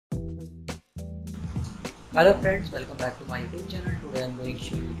Hello friends, welcome back to my YouTube channel. Today I am going to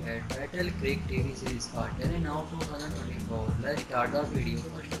show you that Battle Creek TV series part 10 and now 2024. Let's start the video.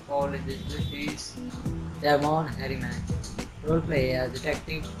 First of all, in this list is Damon Harriman. Roleplay as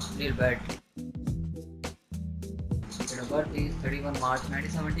Detective Lilbert. Date of birth is 31 March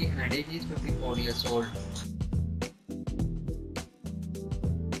 1970 and age is 54 years old.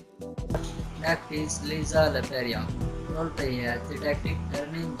 Next is Lisa Laperia. Roleplay as Detective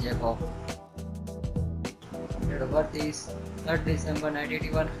Ernie Jacob. Date of birth is 3rd December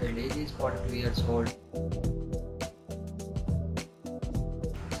 1981 and age is 42 years old.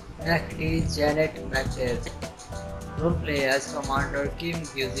 Next is Janet McTeer. Roleplay as Commander Kim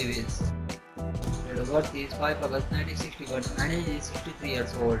Guziewicz. Date of birth is 5 August 1961 and age is 63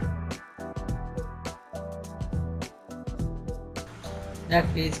 years old.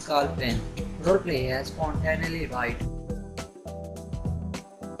 Next is Carl Penn. Roleplay as Fontanelli Wright.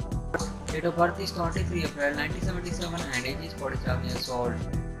 Date of birth is 23 April 1977 and age is 47 years old.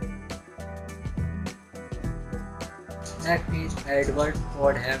 Next is Edward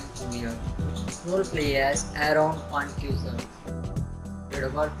Fordham Jr. Roleplay as Aaron Pancuson. Date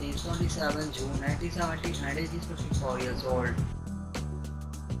of birth is 27 June 1970 and age is 54 years old.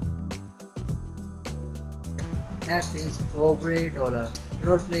 Next is Aubrey Dollar.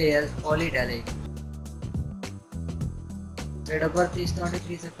 Roleplay as Polly Daly. Date of birth is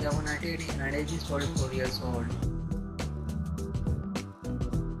 23 September 1980 and age is 44 years old.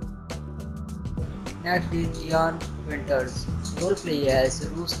 Next is Ian Winters. Roleplay as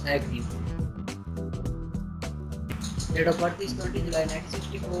Bruce Agnew. Date of birth is 20 July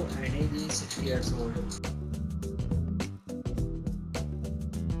 1964 and age is 60 years old.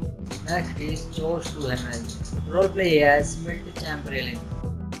 Next is Josh Duhamel. Roleplay as Milt Chamberlain.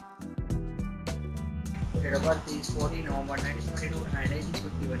 Date of birth is 14 November 1972 and age is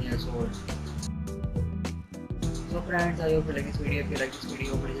 51 years old. So friends, I hope you like this video. If you like this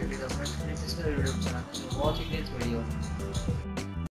video, please hit the subscribe and subscribe to the YouTube channel. Thank you for watching this video.